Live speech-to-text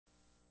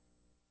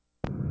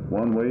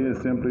One way is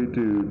simply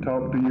to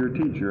talk to your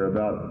teacher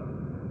about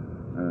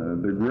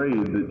the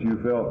grade that you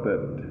felt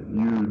that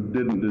you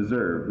didn't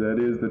deserve. That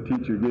is, the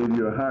teacher gave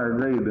you a higher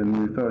grade than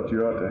you thought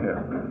you ought to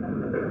have.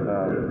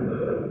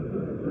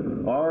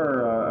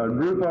 Or a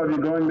group of you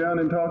going down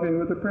and talking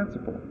with the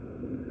principal.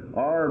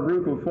 Or a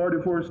group of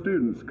 44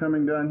 students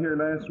coming down here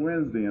last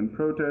Wednesday and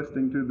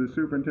protesting to the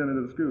superintendent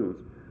of schools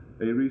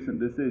a recent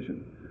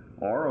decision.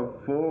 Or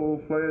a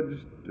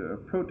full-fledged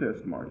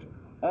protest march.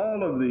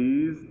 All of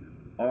these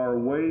are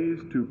ways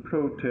to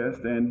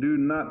protest and do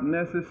not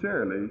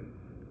necessarily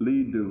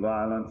lead to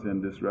violence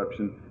and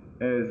disruption,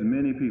 as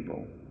many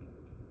people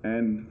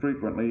and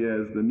frequently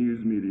as the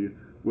news media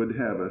would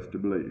have us to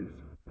believe.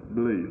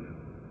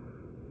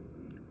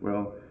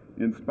 Well,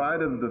 in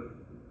spite of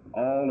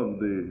all of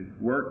the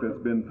work that's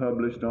been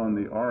published on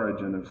the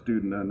origin of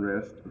student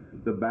unrest,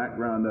 the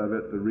background of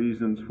it, the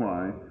reasons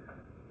why,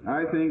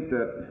 I think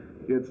that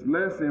it's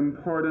less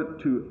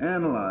important to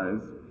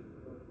analyze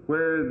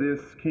where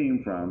this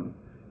came from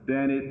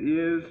than it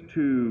is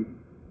to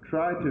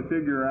try to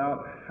figure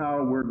out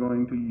how we're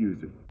going to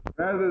use it.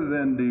 Rather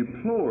than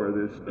deplore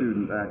this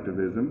student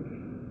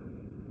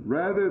activism,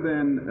 rather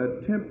than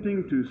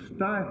attempting to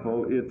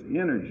stifle its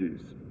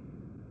energies,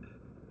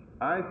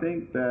 I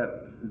think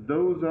that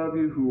those of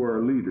you who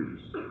are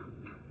leaders,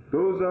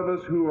 those of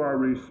us who are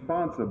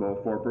responsible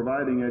for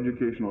providing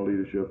educational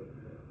leadership,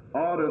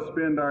 ought to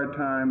spend our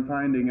time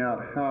finding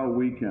out how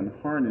we can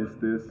harness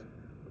this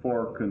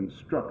for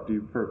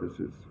constructive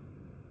purposes.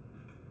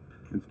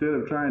 Instead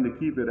of trying to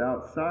keep it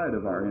outside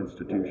of our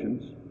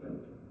institutions,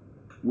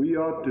 we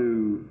ought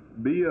to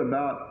be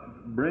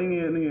about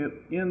bringing it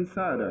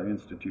inside our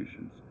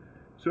institutions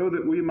so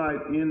that we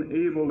might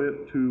enable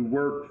it to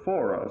work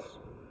for us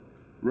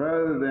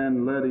rather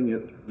than letting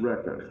it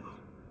wreck us.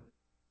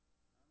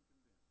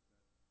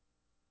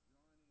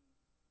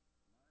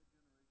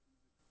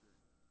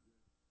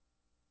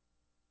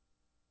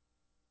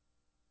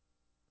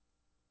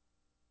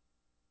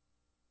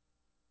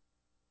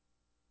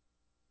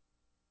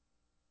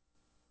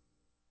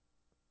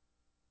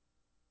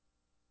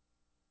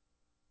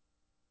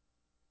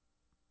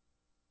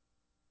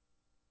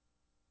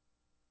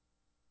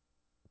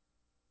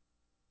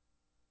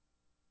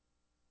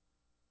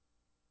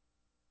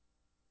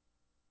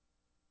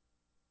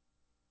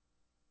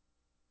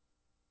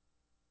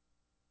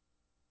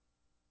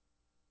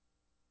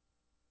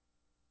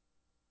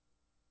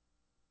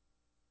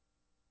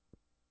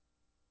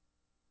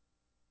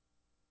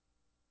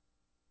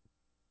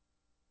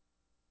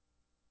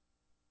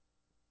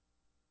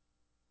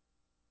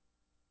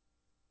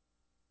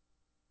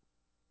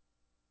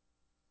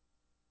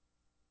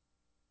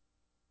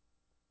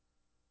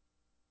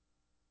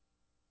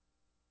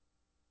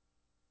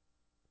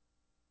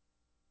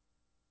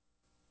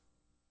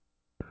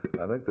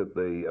 I think that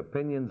the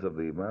opinions of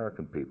the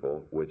American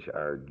people, which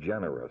are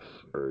generous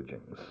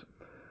urgings,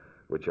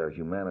 which are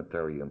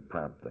humanitarian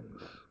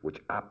promptings, which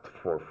opt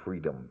for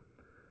freedom,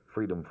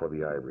 freedom for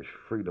the Irish,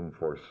 freedom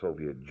for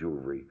Soviet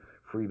Jewry,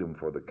 freedom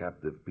for the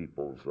captive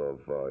peoples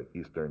of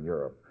Eastern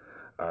Europe,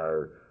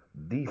 are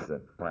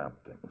decent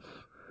promptings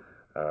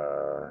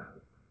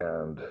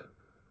and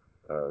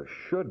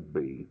should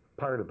be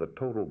part of the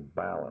total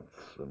balance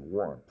and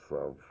warmth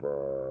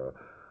of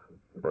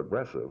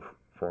progressive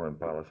foreign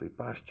policy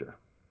posture.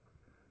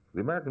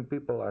 The American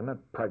people are not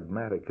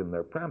pragmatic in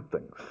their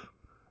promptings.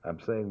 I'm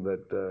saying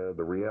that the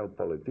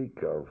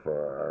realpolitik of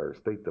our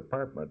State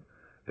Department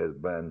has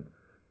been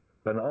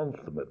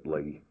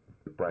ultimately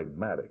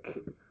pragmatic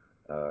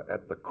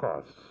at the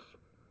costs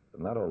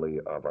not only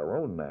of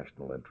our own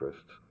national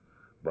interests,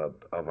 but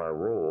of our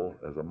role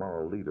as a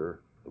moral leader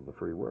of the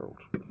free world.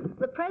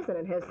 The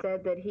president has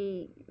said that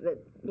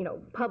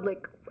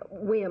public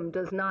whim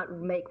does not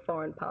make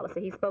foreign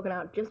policy. He's spoken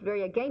out just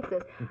very against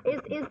this.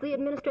 Is the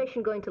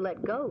administration going to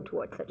let go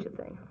towards such a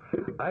thing?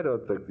 I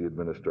don't think the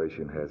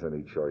administration has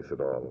any choice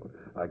at all.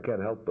 I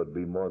can't help but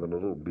be more than a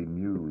little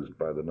bemused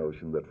by the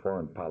notion that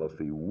foreign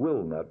policy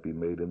will not be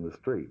made in the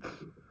streets.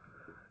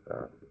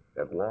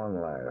 At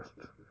long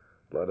last,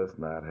 let us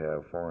not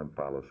have foreign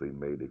policy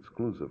made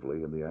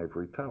exclusively in the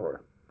ivory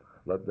tower.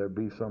 Let there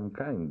be some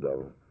kind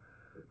of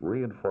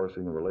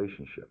reinforcing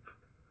relationship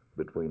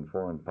between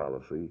foreign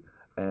policy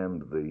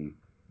and the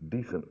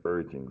decent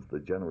urgings, the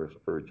generous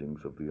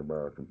urgings of the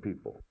American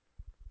people.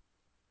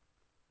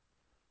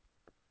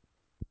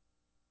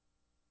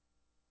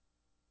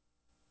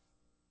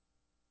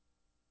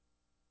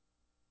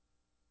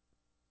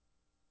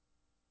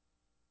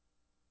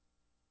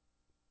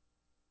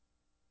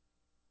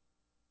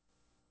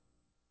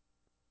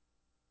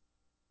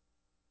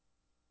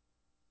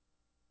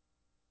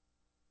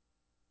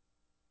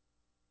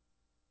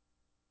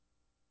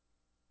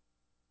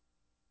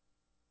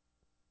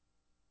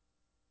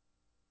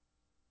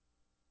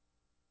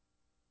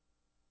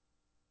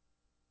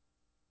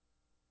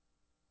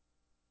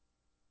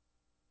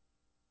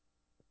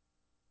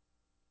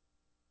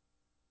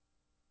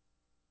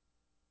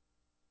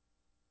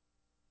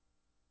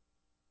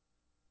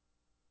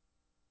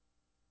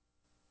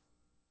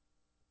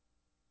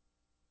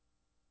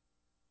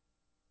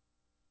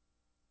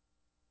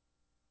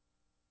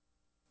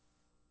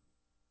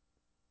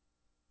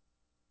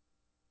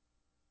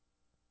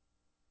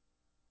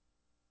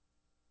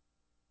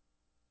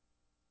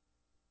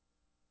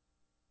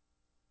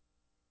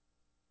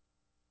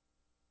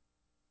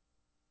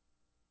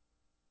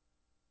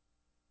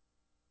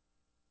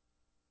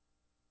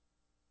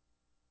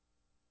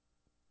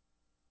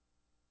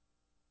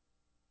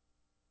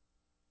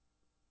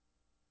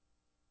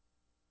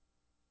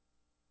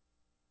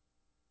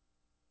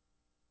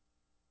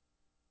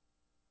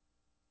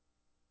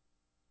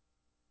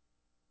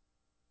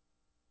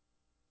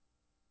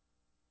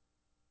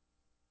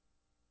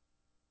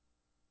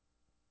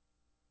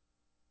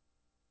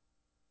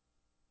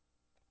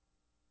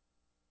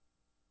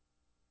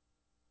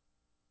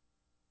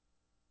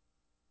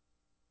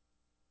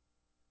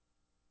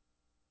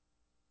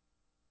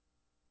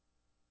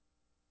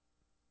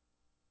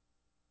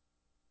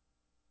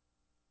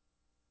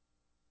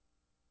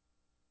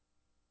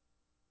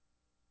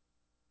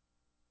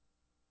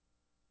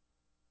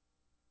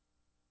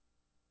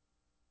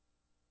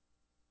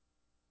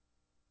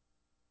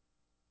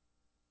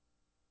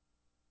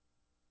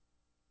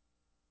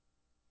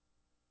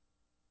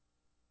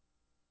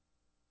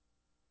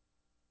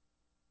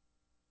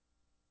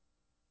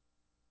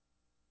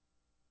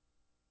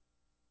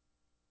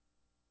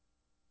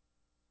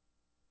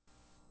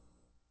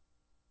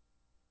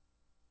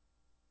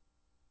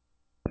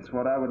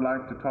 What I would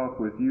like to talk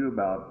with you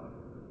about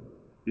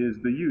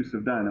is the use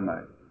of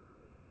dynamite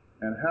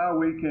and how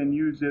we can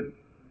use it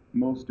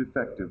most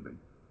effectively.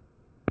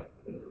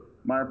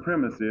 My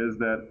premise is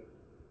that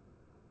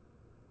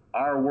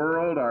our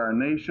world, our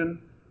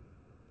nation,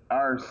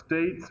 our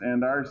states,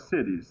 and our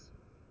cities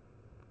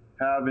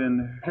have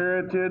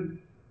inherited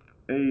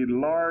a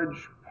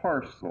large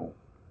parcel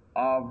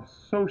of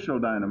social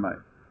dynamite.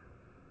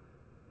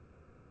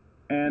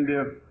 And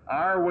if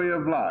our way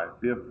of life,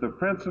 if the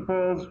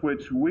principles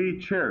which we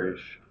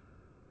cherish,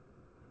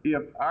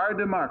 if our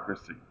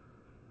democracy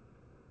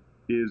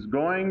is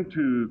going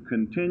to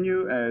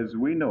continue as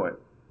we know it,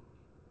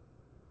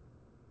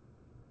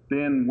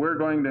 then we're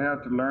going to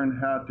have to learn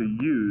how to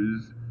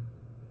use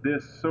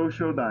this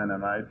social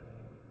dynamite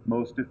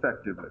most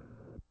effectively.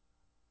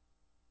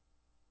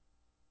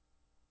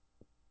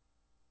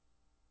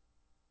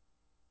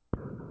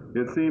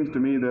 It seems to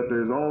me that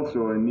there's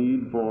also a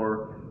need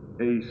for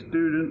a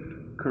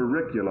student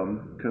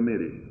curriculum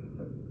committee.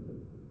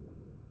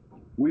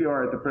 We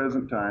are at the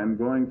present time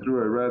going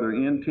through a rather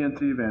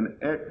intensive and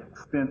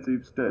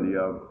extensive study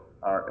of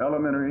our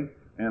elementary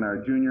and our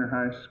junior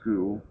high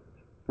school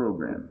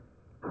program.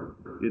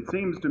 It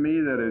seems to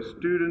me that a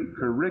student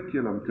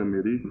curriculum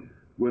committee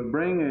would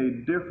bring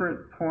a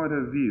different point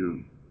of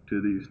view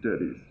to these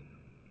studies.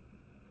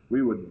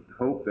 We would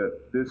hope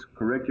that this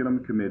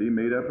curriculum committee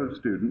made up of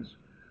students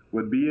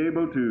would be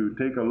able to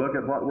take a look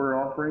at what we're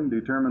offering,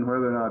 determine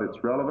whether or not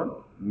it's relevant,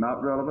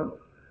 not relevant,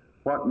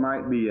 what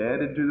might be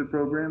added to the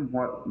program,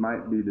 what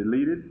might be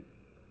deleted,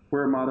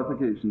 where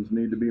modifications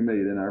need to be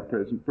made in our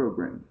present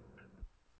program.